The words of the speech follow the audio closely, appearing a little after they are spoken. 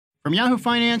From Yahoo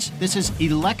Finance, this is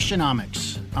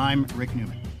Electionomics. I'm Rick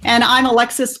Newman. And I'm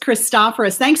Alexis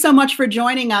Christoforous. Thanks so much for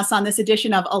joining us on this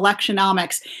edition of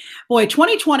Electionomics. Boy,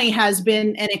 2020 has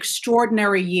been an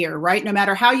extraordinary year, right? No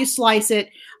matter how you slice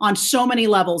it, on so many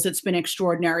levels, it's been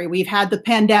extraordinary. We've had the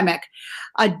pandemic,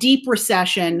 a deep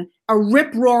recession, a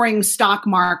rip-roaring stock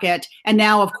market, and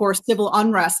now, of course, civil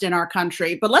unrest in our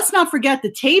country. But let's not forget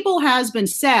the table has been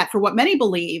set for what many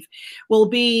believe will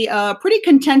be a pretty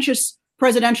contentious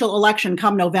presidential election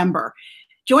come November.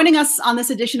 Joining us on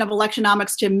this edition of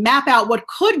Electionomics to map out what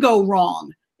could go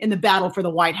wrong in the battle for the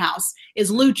White House is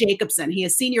Lou Jacobson. He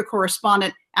is senior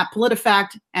correspondent at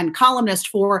PolitiFact and columnist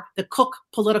for the Cook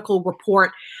Political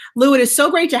Report. Lou, it is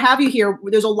so great to have you here.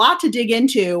 There's a lot to dig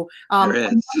into. A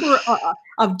number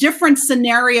of different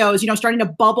scenarios, starting to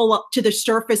bubble up to the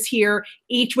surface here,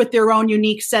 each with their own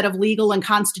unique set of legal and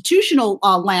constitutional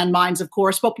landmines, of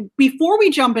course. But before we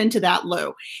jump into that,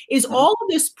 Lou, is all of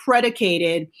this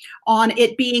predicated on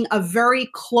it being a very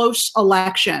close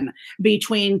election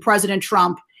between President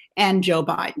Trump and Joe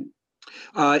Biden?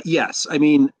 Yes. I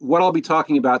mean, what I'll be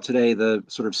talking about today, the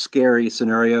sort of scary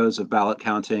scenarios of ballot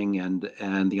counting and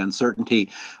the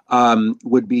uncertainty,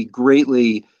 would be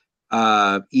greatly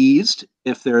eased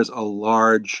if there's a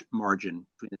large margin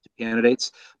between the two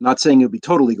candidates. I'm not saying it would be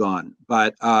totally gone,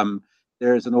 but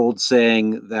there's an old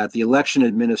saying that the election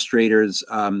administrator's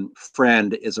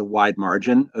friend is a wide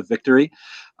margin of victory,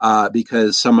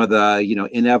 because some of the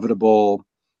inevitable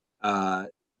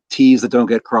T's that don't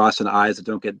get crossed and I's that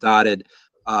don't get dotted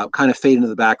kind of fade into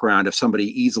the background if somebody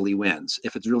easily wins.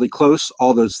 If it's really close,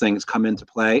 all those things come into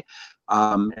play,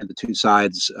 and the two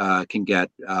sides can get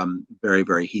very,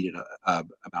 very heated about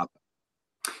them.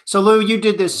 So, Lou, you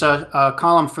did this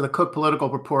column for the Cook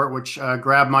Political Report, which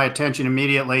grabbed my attention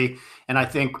immediately, and I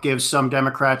think gives some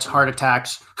Democrats heart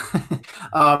attacks.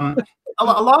 A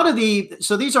lot of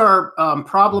these are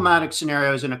problematic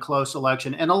scenarios in a close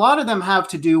election, and a lot of them have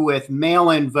to do with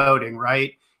mail-in voting,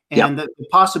 right? And the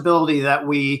possibility that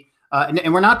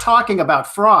and we're not talking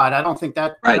about fraud. I don't think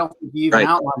that, I don't think you even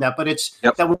outlined that, but it's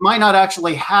that we might not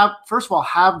actually have, first of all,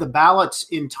 have the ballots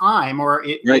in time or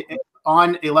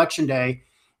on election day.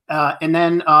 And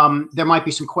then there might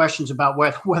be some questions about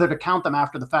whether to count them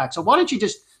after the fact. So why don't you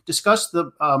just discuss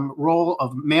the role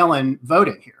of mail-in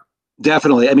voting here?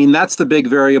 Definitely. I mean, that's the big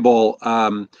variable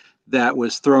that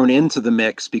was thrown into the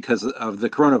mix because of the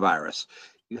coronavirus.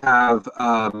 You have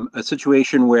a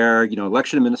situation where,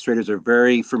 election administrators are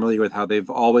very familiar with how they've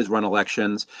always run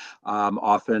elections,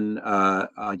 often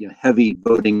heavy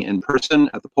voting in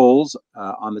person at the polls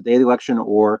on the day of the election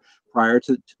or prior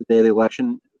to the day of the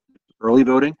election, early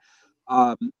voting.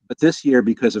 But this year,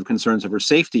 because of concerns over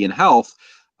safety and health,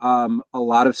 a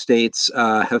lot of states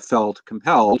have felt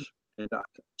compelled, and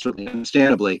certainly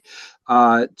understandably,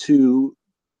 to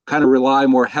kind of rely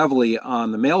more heavily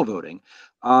on the mail voting.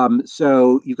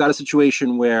 So you've got a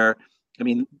situation where, I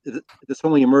mean, this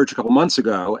only emerged a couple months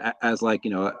ago as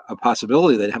a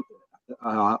possibility that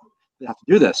they have to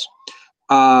do this.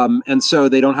 And so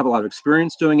they don't have a lot of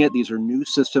experience doing it. These are new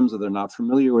systems that they're not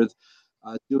familiar with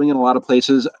doing in a lot of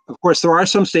places. Of course, there are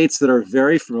some states that are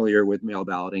very familiar with mail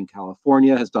balloting.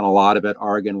 California has done a lot of it.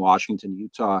 Oregon, Washington,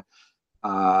 Utah,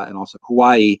 and also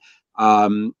Hawaii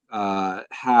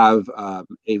have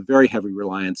a very heavy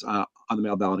reliance on the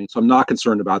mail balloting. So I'm not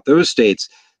concerned about those states.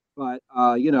 But,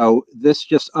 this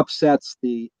just upsets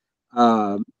the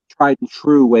tried and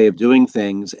true way of doing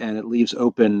things, and it leaves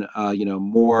open,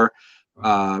 more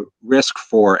risk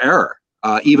for error,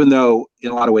 even though in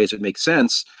a lot of ways it makes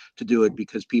sense to do it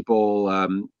because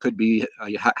people could be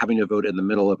having to vote in the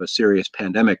middle of a serious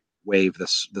pandemic wave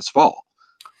this fall.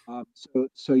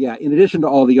 So yeah, in addition to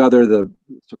all the other, the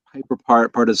hyper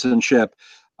partisanship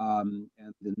and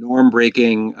the norm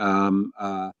breaking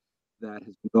that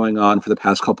has been going on for the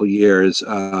past couple of years,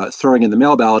 throwing in the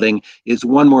mail balloting is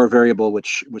one more variable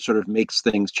which sort of makes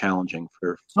things challenging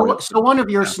for. So one of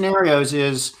your scenarios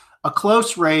is a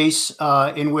close race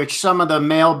in which some of the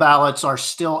mail ballots are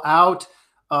still out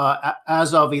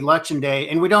as of election day,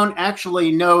 and we don't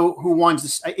actually know who won.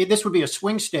 This would be a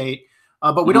swing state.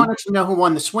 But we don't actually know who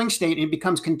won the swing state. It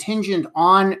becomes contingent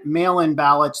on mail-in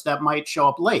ballots that might show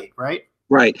up late, right?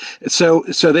 Right. So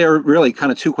there are really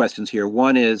kind of two questions here.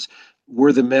 One is,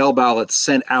 were the mail ballots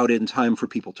sent out in time for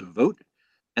people to vote?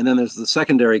 And then there's the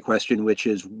secondary question, which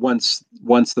is once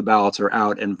the ballots are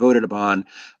out and voted upon,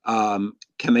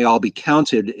 can they all be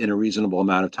counted in a reasonable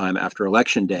amount of time after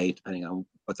election day, depending on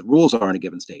what the rules are in a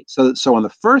given state? So on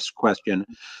the first question,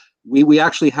 we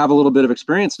actually have a little bit of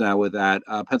experience now with that.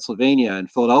 Pennsylvania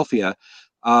and Philadelphia,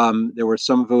 there were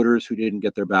some voters who didn't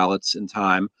get their ballots in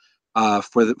time.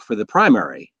 for the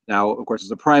primary. Now, of course,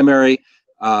 it's a primary.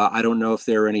 I don't know if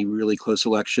there are any really close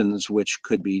elections which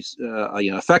could be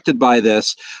affected by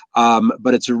this,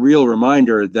 but it's a real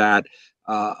reminder that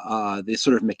the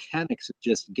sort of mechanics of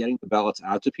just getting the ballots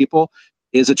out to people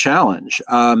is a challenge.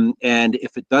 And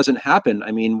if it doesn't happen,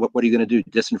 I mean, what are you going to do?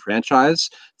 Disenfranchise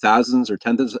thousands or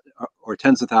tens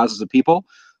of thousands of people?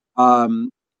 And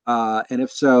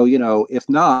if so, if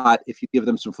not, if you give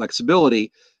them some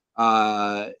flexibility,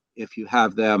 if you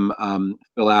have them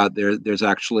fill out, there's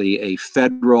actually a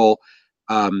federal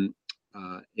a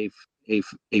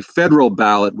federal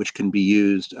ballot which can be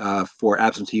used for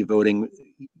absentee voting,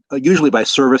 usually by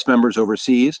service members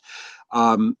overseas.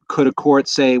 Could a court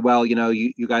say, well,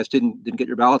 you guys didn't get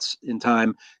your ballots in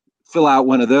time, fill out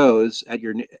one of those at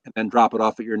and then drop it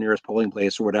off at your nearest polling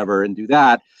place or whatever, and do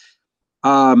that?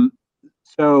 So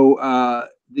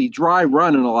the dry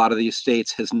run in a lot of these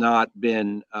states has not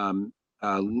been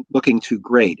looking too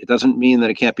great. It doesn't mean that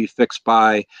it can't be fixed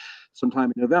by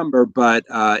sometime in November, but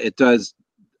it does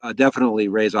definitely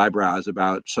raise eyebrows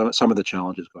about some of the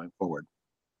challenges going forward.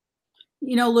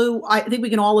 Lou, I think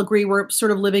we can all agree we're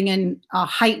sort of living in a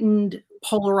heightened,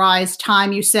 polarized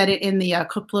time. You said it in the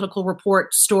Cook Political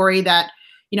Report story that,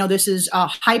 this is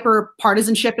hyper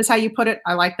partisanship is how you put it.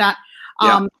 I like that.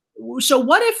 Yeah. So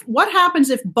what happens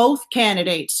if both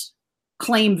candidates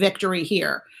claim victory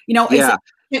here? Yeah.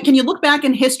 Can you look back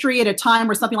in history at a time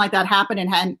where something like that happened,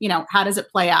 and how does it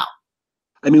play out?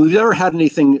 I mean, we've never had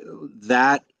anything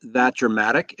that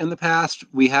dramatic in the past.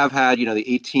 We have had, the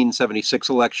 1876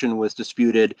 election was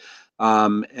disputed,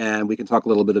 and we can talk a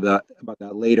little bit about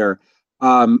that later.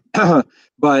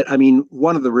 But I mean,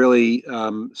 one of the really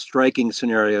striking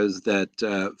scenarios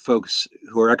that folks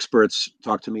who are experts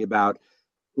talk to me about,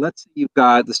 let's say you've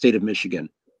got the state of Michigan.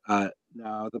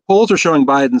 Now, the polls are showing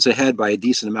Biden's ahead by a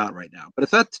decent amount right now. But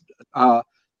if that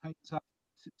tightens up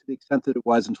to the extent that it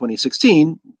was in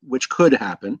 2016, which could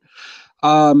happen,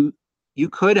 you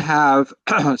could have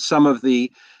some of the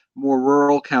more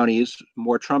rural counties,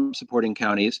 more Trump-supporting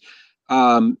counties,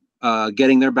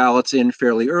 getting their ballots in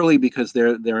fairly early because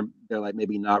they're like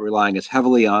maybe not relying as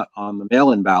heavily on the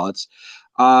mail-in ballots,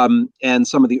 and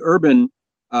some of the urban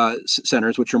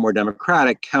centers, which are more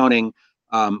Democratic, counting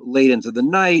late into the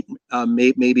night,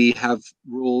 maybe have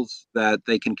rules that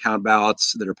they can count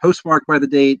ballots that are postmarked by the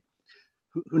date.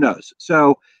 Who knows?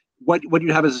 So what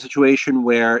you have is a situation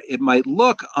where it might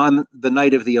look on the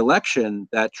night of the election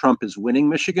that Trump is winning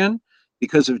Michigan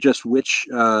because of just which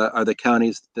are the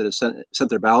counties that have sent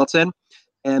their ballots in.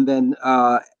 And then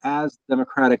as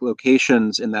Democratic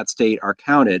locations in that state are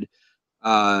counted,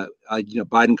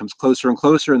 Biden comes closer and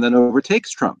closer and then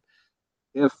overtakes Trump.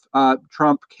 If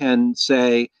Trump can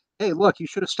say, hey, look, you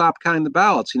should have stopped counting the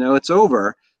ballots, it's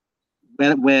over,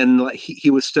 when he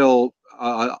was still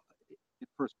in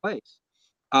first place,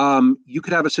 you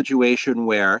could have a situation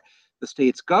where the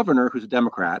state's governor, who's a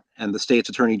Democrat, and the state's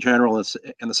attorney general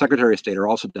and the secretary of state are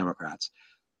also Democrats,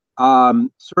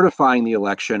 certifying the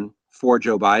election for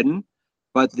Joe Biden,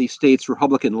 but the state's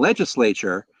Republican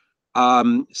legislature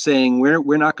saying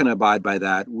we're not going to abide by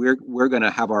that. We're going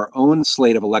to have our own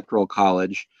slate of electoral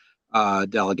college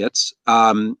delegates,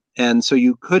 and so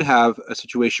you could have a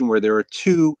situation where there are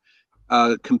two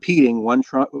competing, one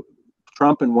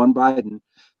Trump and one Biden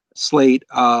slate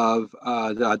of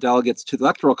delegates to the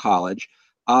electoral college,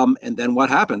 and then what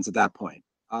happens at that point?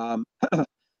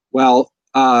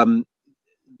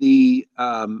 The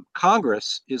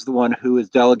Congress is the one who is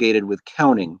delegated with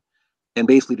counting and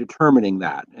basically determining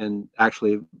that. And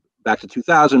actually, back to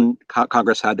 2000,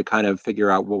 Congress had to kind of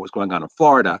figure out what was going on in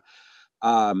Florida.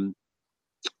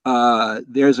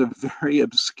 There's a very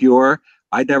obscure,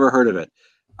 I'd never heard of it,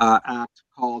 act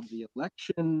called the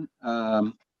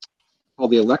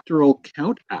Electoral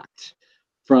Count Act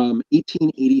from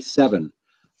 1887,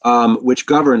 which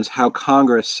governs how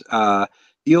Congress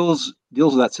deals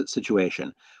with that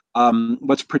situation.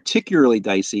 What's particularly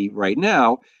dicey right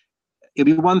now, it'd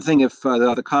be one thing if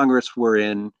the Congress were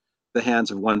in the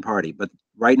hands of one party, but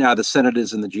right now the Senate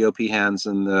is in the GOP hands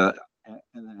and the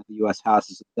U.S. House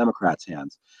is in the Democrats'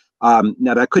 hands.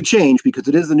 Now that could change because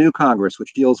it is the new Congress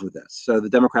which deals with this. So the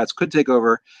Democrats could take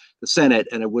over the Senate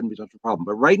and it wouldn't be such a problem.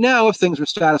 But right now, if things were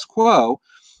status quo,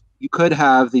 you could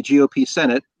have the GOP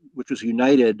Senate, which was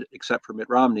united except for Mitt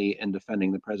Romney in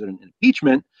defending the president in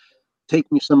impeachment,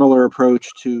 taking a similar approach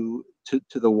to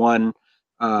the one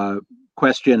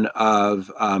question of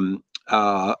the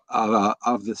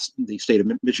state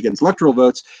of Michigan's electoral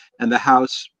votes, and the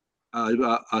House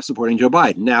supporting Joe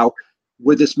Biden. Now,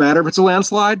 would this matter if it's a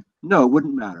landslide? No, it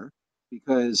wouldn't matter,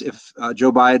 because if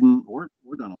Joe Biden or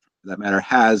Donald Trump for that matter,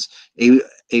 has a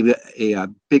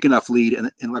big enough lead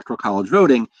in electoral college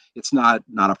voting, it's not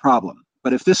a problem.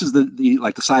 But if this is the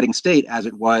like deciding state as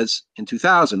it was in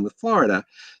 2000 with Florida,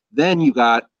 then you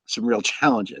got some real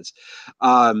challenges.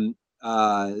 So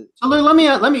let me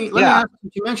ask.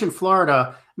 You mentioned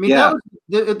Florida. I mean, that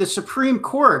was the Supreme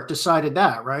Court decided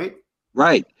that, right?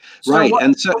 Right.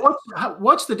 What's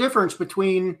the difference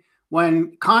between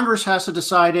when Congress has to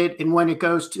decide it and when it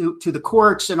goes to the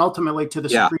courts and ultimately to the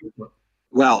Supreme Court?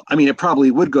 Well, I mean, it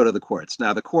probably would go to the courts.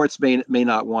 Now, the courts may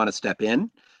not want to step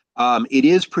in. It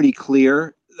is pretty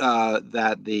clear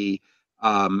that the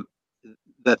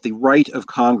right of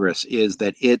Congress is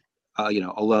that it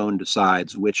alone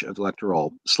decides which of the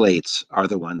electoral slates are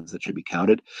the ones that should be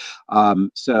counted.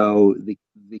 So the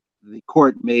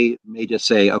court may just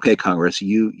say, okay, Congress,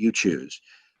 you choose.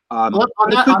 On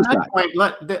that point,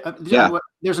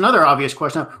 there's another obvious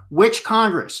question. Which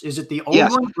Congress? Is it the old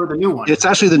one or the new one? It's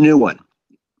actually the new one.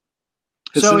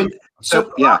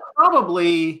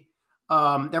 Probably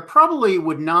there probably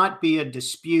would not be a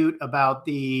dispute about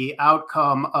the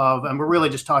outcome of, and we're really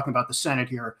just talking about the Senate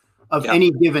here, of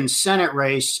any given Senate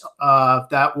race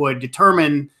that would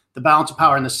determine the balance of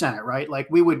power in the Senate, right? Like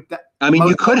we would.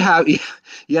 You could have,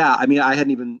 I mean, I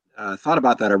hadn't even thought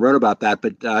about that. I wrote about that,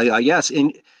 but yes,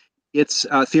 it's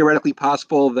theoretically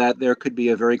possible that there could be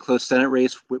a very close Senate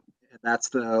race. That's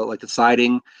the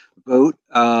deciding vote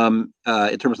in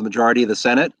terms of the majority of the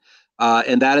Senate,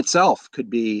 and that itself could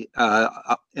be.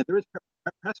 And there is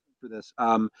precedent for this.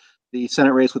 The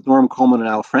Senate race with Norm Coleman and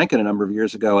Al Franken a number of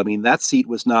years ago. I mean, that seat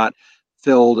was not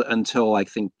filled until I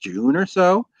think June or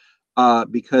so,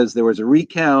 because there was a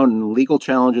recount and legal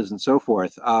challenges and so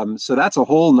forth. So that's a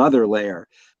whole nother layer,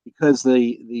 because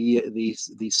the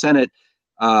Senate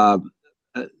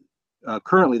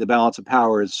currently the balance of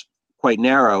power is quite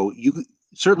narrow. You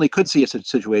certainly could see a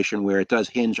situation where it does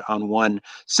hinge on one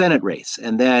Senate race,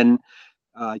 and then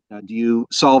do you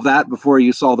solve that before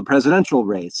you solve the presidential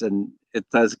race? And it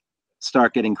does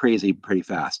start getting crazy pretty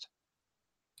fast.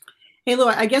 Hey, Lou,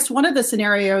 I guess one of the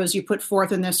scenarios you put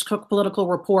forth in this Cook Political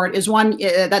Report is one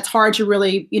that's hard to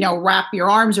really, wrap your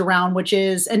arms around, which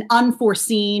is an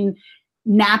unforeseen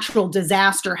natural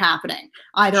disaster happening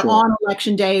either on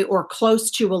election day or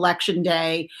close to election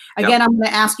day. Again, I'm going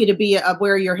to ask you to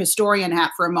wear your historian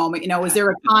hat for a moment. Is there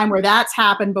a time where that's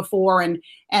happened before, and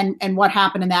what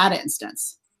happened in that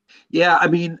instance? Yeah, I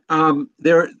mean,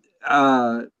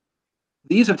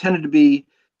 these have tended to be,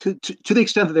 to the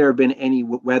extent that there have been any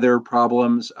weather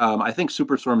problems. I think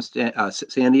Superstorm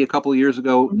Sandy a couple of years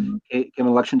ago came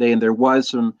election day, and there was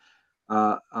some,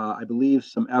 I believe,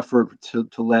 some effort to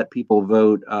let people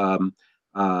vote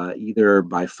either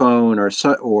by phone or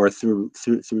through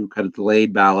kind of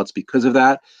delayed ballots because of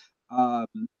that.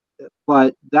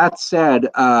 But that said,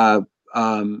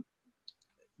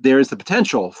 there is the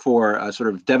potential for a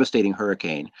sort of devastating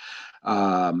hurricane.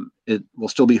 It will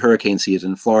still be hurricane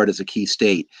season. Florida is a key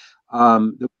state.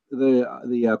 The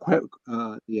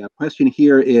question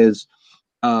here is,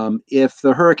 if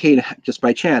the hurricane just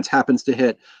by chance happens to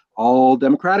hit all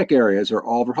Democratic areas or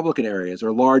all Republican areas,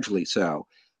 or largely so,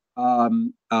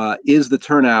 is the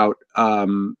turnout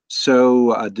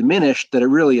so diminished that it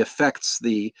really affects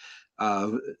the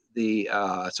sort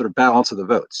of balance of the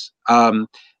votes?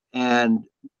 And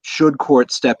should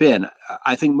courts step in?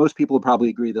 I think most people would probably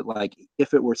agree that,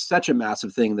 if it were such a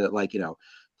massive thing that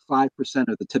 5%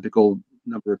 of the typical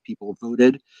number of people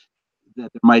voted, that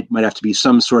there might have to be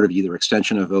some sort of either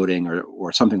extension of voting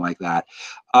or something like that.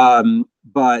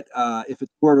 But if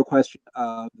it's more of a question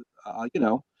of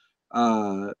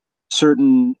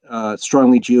certain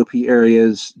strongly GOP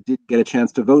areas did get a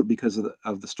chance to vote because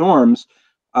of the storms,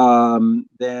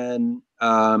 then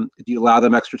do you allow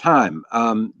them extra time?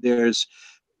 There's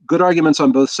good arguments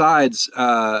on both sides,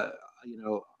 on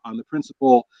the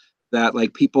principle that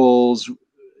people's,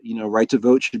 right to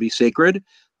vote should be sacred.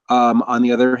 On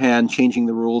the other hand, changing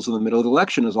the rules in the middle of the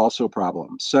election is also a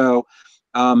problem. So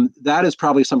that is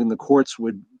probably something the courts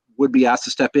would be asked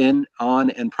to step in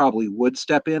on, and probably would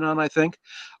step in on, I think.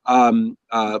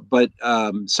 But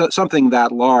something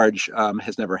that large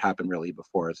has never happened really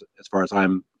before, as far as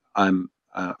I'm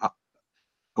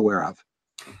aware of.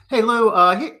 Hey, Lou,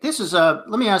 this is let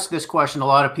me ask this question. A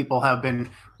lot of people have been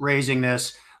raising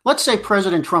this. Let's say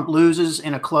President Trump loses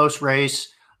in a close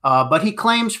race, but he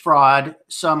claims fraud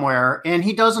somewhere, and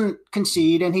he doesn't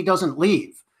concede, and he doesn't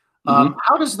leave.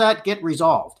 How does that get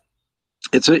resolved?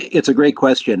 It's a great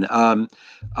question. And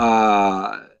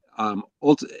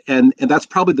that's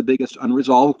probably the biggest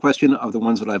unresolved question of the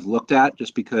ones that I've looked at,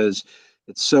 just because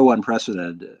it's so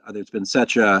unprecedented. There's been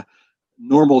such a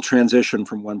normal transition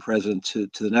from one president to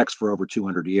the next for over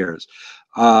 200 years.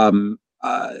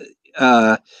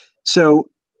 So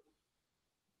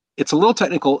it's a little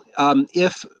technical.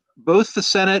 If both the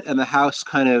Senate and the House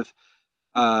kind of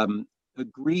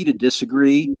agree to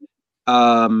disagree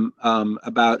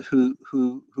about who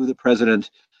the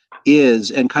president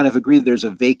is, and kind of agree that there's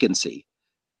a vacancy,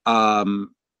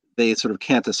 they sort of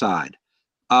can't decide.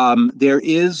 There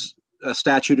is a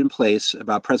statute in place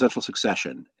about presidential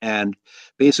succession, and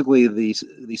basically the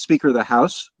Speaker of the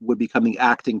House would become the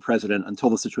acting president until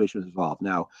the situation is resolved.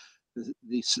 Now,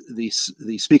 the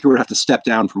Speaker would have to step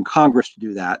down from Congress to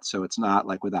do that, so it's not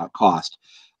like without cost.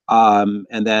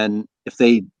 And then if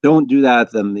they don't do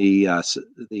that, then the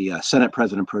Senate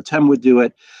President pro tem would do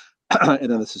it, and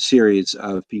then there's a series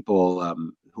of people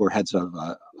who are heads of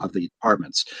the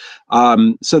departments.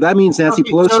 So that means Nancy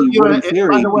Pelosi would, in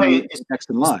theory, be next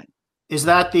in line. Is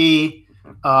that the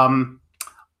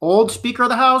old Speaker of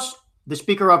the House, the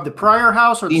Speaker of the prior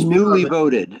House, or the newly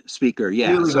voted Speaker?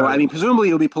 Yeah. So voted. I mean, presumably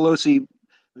it'll be Pelosi.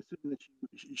 Assuming that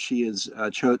she is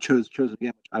chosen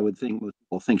again, which I would think most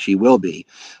people think she will be.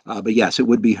 But yes, it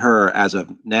would be her as of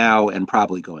now and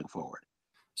probably going forward.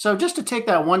 So just to take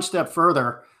that one step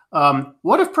further,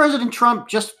 what if President Trump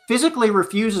just physically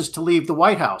refuses to leave the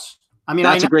White House? I mean,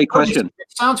 that's a great question.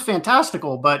 It sounds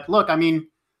fantastical, but look, I mean,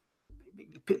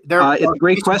 it's a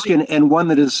great question, and one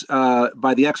that is,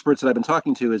 by the experts that I've been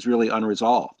talking to, is really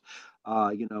unresolved.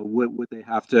 Would they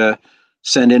have to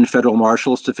send in federal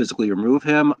marshals to physically remove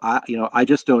him? I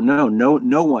just don't know.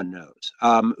 No one knows.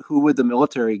 Who would the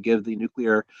military give the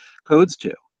nuclear codes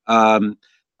to? On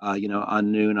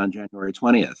noon on January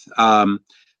 20th.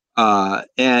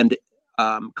 And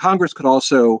Congress could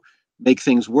also make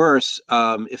things worse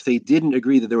if they didn't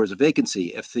agree that there was a vacancy.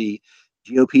 If the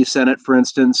GOP Senate, for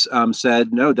instance,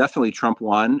 said, no, definitely Trump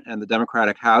won, and the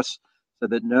Democratic House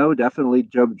said that, no, definitely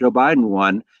Joe Biden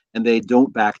won, and they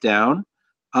don't back down,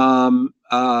 then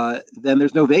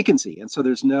there's no vacancy. And so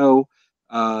there's no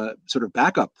sort of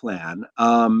backup plan.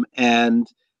 And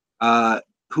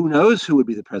who knows who would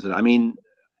be the president? I mean,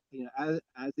 as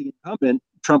the incumbent,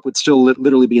 Trump would still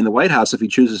literally be in the White House if he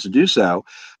chooses to do so,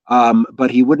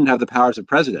 but he wouldn't have the powers of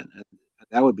president. And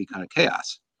that would be kind of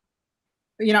chaos.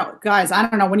 Guys, I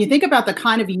don't know. When you think about the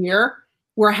kind of year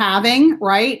we're having,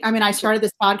 right? I mean, I started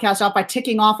this podcast off by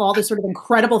ticking off all the sort of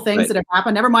incredible things that have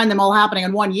happened. Never mind them all happening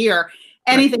in 1 year.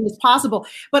 Anything is possible.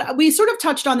 But we sort of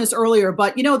touched on this earlier,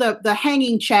 but the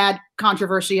hanging Chad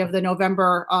controversy of the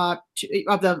November of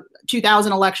the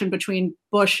 2000 election between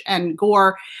Bush and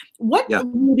Gore, what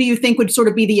do you think would sort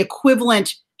of be the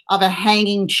equivalent of a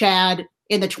hanging Chad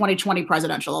in the 2020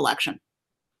 presidential election?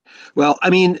 Well,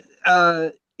 I mean,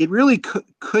 it really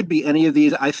could be any of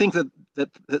these. I think that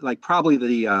like probably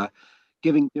the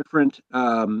giving different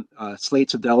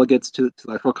slates of delegates to the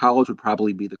Electoral College would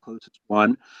probably be the closest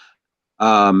one.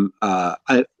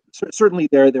 Certainly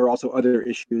there are also other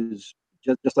issues,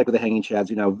 just like with the hanging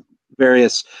Chads,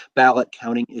 various ballot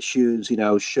counting issues,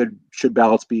 should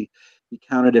ballots be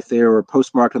counted if they were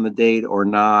postmarked on the date or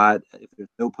not, if there's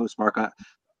no postmark on,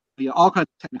 all kinds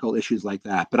of technical issues like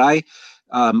that. But I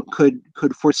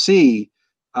could foresee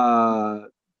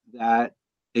that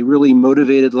a really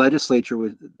motivated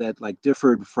legislature that like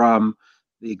differed from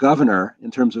the governor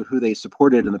in terms of who they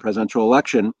supported in the presidential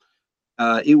election,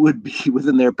 it would be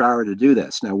within their power to do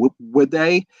this. Now, would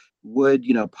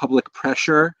public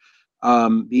pressure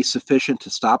be sufficient to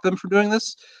stop them from doing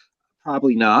this?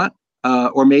 Probably not.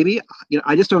 Or maybe,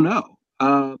 I just don't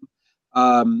know.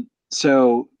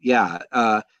 So yeah.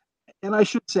 And I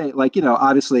should say,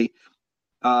 obviously,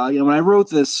 when I wrote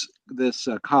this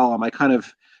column, I kind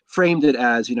of framed it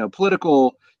as,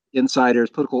 political insiders,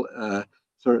 political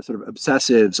sort of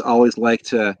obsessives always like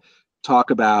to talk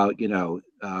about,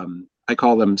 I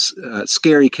call them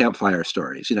scary campfire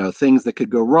stories, things that could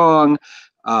go wrong.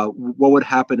 What would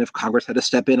happen if Congress had to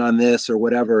step in on this or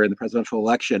whatever in the presidential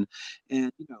election?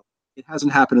 And, it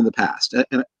hasn't happened in the past.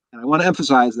 And I want to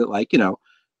emphasize that,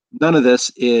 none of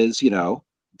this is,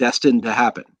 destined to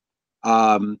happen.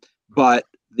 But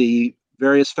the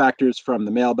various factors from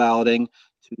the mail balloting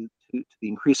to the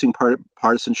increasing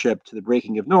partisanship to the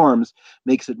breaking of norms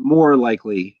makes it more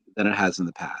likely than it has in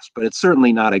the past. But it's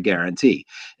certainly not a guarantee.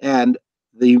 And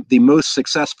the most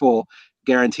successful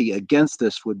guarantee against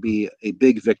this would be a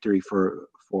big victory for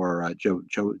Joe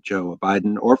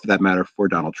Biden, or for that matter, for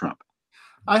Donald Trump.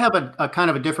 I have a kind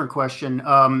of a different question.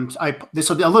 This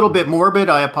will be a little bit morbid.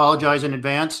 I apologize in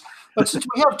advance. But since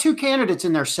we have two candidates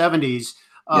in their 70s,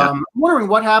 I'm wondering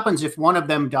what happens if one of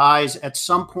them dies at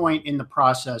some point in the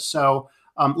process. So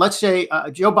let's say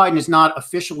Joe Biden is not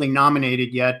officially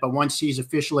nominated yet, but once he's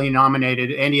officially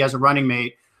nominated and he has a running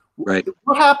mate, right?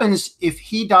 What happens if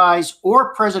he dies,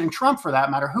 or President Trump for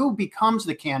that matter? Who becomes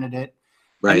the candidate?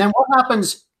 Right. And then what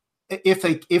happens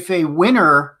if a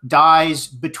winner dies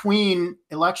between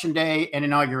Election Day and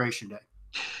Inauguration Day?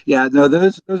 Yeah, no,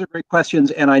 those are great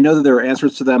questions, and I know that there are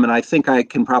answers to them, and I think I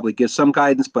can probably give some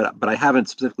guidance, but I haven't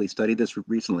specifically studied this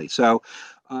recently. So,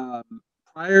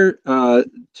 prior to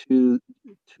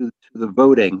the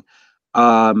voting,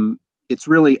 it's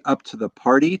really up to the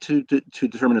party to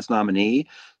determine its nominee.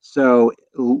 So,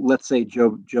 let's say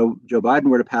Joe Biden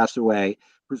were to pass away,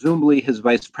 presumably his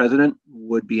vice president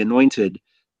would be anointed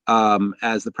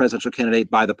as the presidential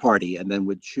candidate by the party, and then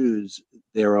would choose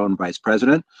their own vice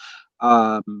president.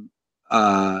 That's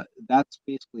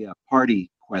basically a party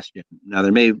question. Now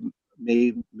there may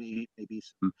be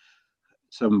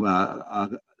some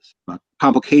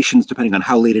complications depending on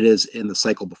how late it is in the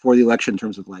cycle before the election in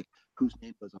terms of like whose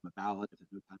name goes on the ballot, if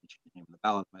there's no time to change the name on the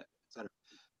ballot, etc.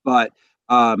 But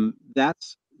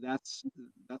that's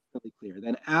really clear.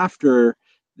 Then after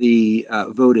the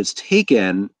vote is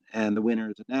taken and the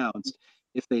winner is announced,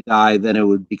 if they die, then it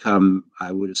would become,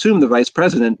 I would assume, the vice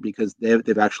president, because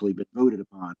they've actually been voted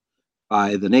upon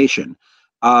by the nation.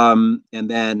 And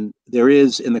then there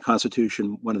is in the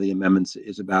Constitution, one of the amendments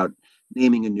is about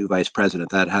naming a new vice president.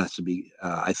 That has to be,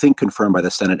 I think, confirmed by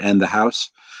the Senate and the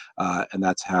House. And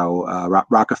that's how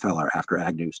Rockefeller, after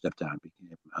Agnew stepped down,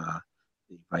 became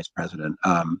the vice president.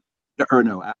 Sorry,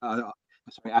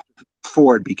 after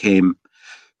Ford became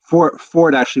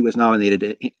Ford actually was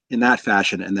nominated in that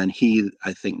fashion, and then he,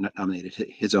 I think, nominated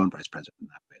his own vice president in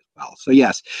that way as well. So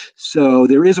yes, so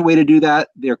there is a way to do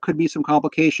that. There could be some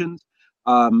complications,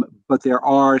 but there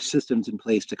are systems in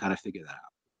place to kind of figure that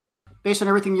out. Based on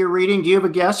everything you're reading, do you have a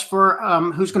guess for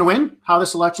who's going to win? How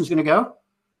this election is going to go?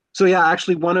 So yeah,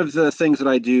 actually, one of the things that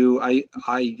I do, I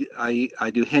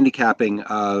do handicapping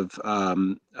of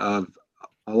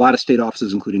a lot of state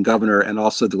offices, including governor, and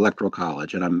also the Electoral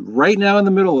College. And I'm right now in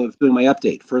the middle of doing my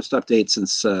first update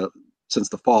since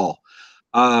the fall.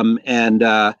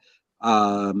 I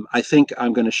think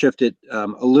I'm going to shift it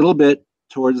a little bit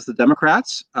towards the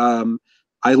Democrats.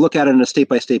 I look at it on a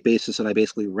state-by-state basis, and I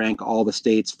basically rank all the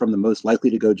states from the most likely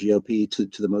to go GOP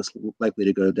to the most likely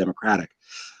to go Democratic.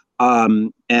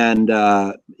 In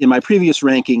my previous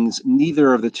rankings,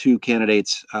 neither of the two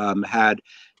candidates had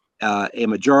a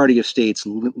majority of states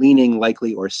leaning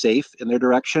likely or safe in their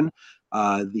direction.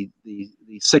 The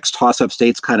 6 toss-up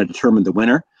states kind of determined the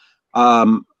winner.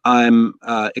 I'm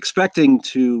expecting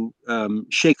to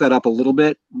shake that up a little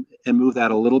bit and move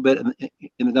that a little bit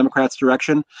in the Democrats'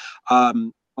 direction.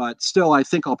 But still, I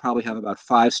think I'll probably have about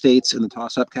 5 states in the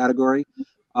toss-up category.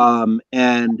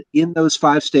 And in those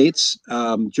 5 states,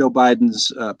 Joe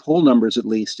Biden's poll numbers, at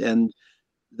least, and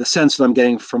the sense that I'm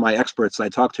getting from my experts that I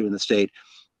talk to in the state,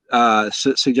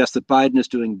 suggest that Biden is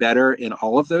doing better in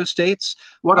all of those states.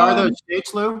 What are those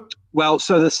states, Lou? Well,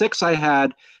 so the 6 I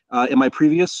had in my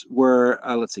previous were,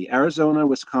 let's see, Arizona,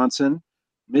 Wisconsin,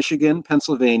 Michigan,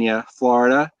 Pennsylvania,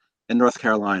 Florida, and North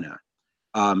Carolina,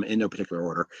 in no particular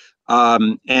order.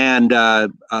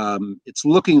 It's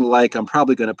looking like I'm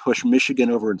probably going to push Michigan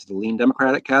over into the lean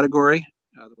Democratic category,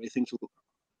 the way things are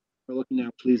looking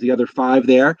now, please, the other 5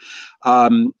 there.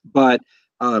 I'm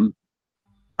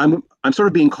sort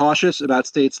of being cautious about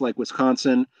states like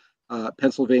Wisconsin,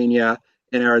 Pennsylvania,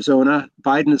 and Arizona.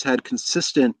 Biden has had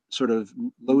consistent sort of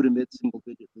low to mid single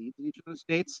digit leads in each of those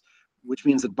states, which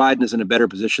means that Biden is in a better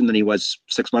position than he was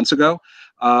 6 months ago.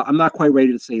 I'm not quite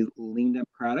ready to say lean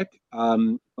Democratic,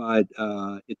 but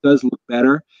it does look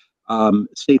better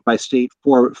state by state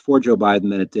for Joe Biden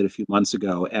than it did a few months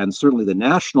ago. And certainly the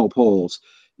national polls,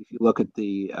 if you look at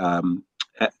the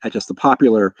at just the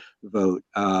popular vote,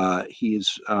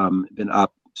 he's been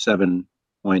up 7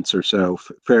 points or so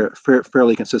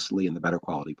fairly consistently in the better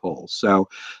quality polls. So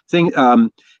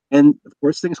and of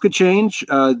course things could change.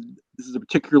 This is a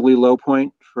particularly low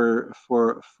point for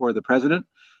the president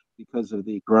because of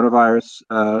the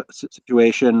coronavirus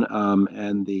situation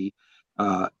and the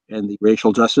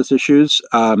racial justice issues.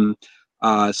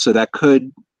 So that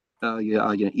could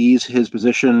ease his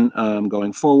position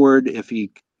going forward if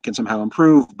he can somehow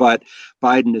improve, but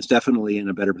Biden is definitely in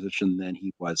a better position than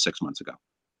he was 6 months ago.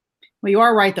 Well, you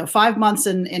are right, though. 5 months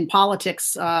in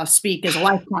politics speak is a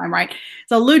lifetime, right?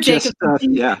 So Lou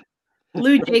Jacobson,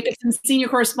 Lou Jacobson, senior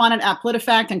correspondent at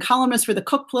PolitiFact and columnist for the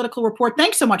Cook Political Report.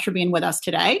 Thanks so much for being with us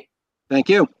today. Thank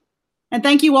you. And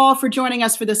thank you all for joining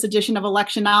us for this edition of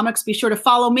Electionomics. Be sure to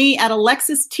follow me at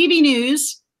Alexis TV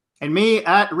News. And me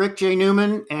at Rick J.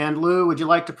 Newman. And Lou, would you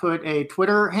like to put a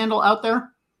Twitter handle out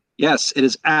there? Yes, it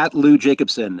is at Lou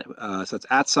Jacobson. So it's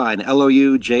at sign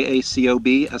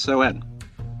LOUJACOBSON.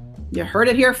 You heard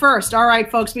it here first. All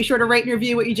right, folks, be sure to rate and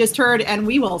review what you just heard, and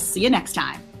we will see you next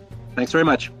time. Thanks very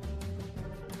much.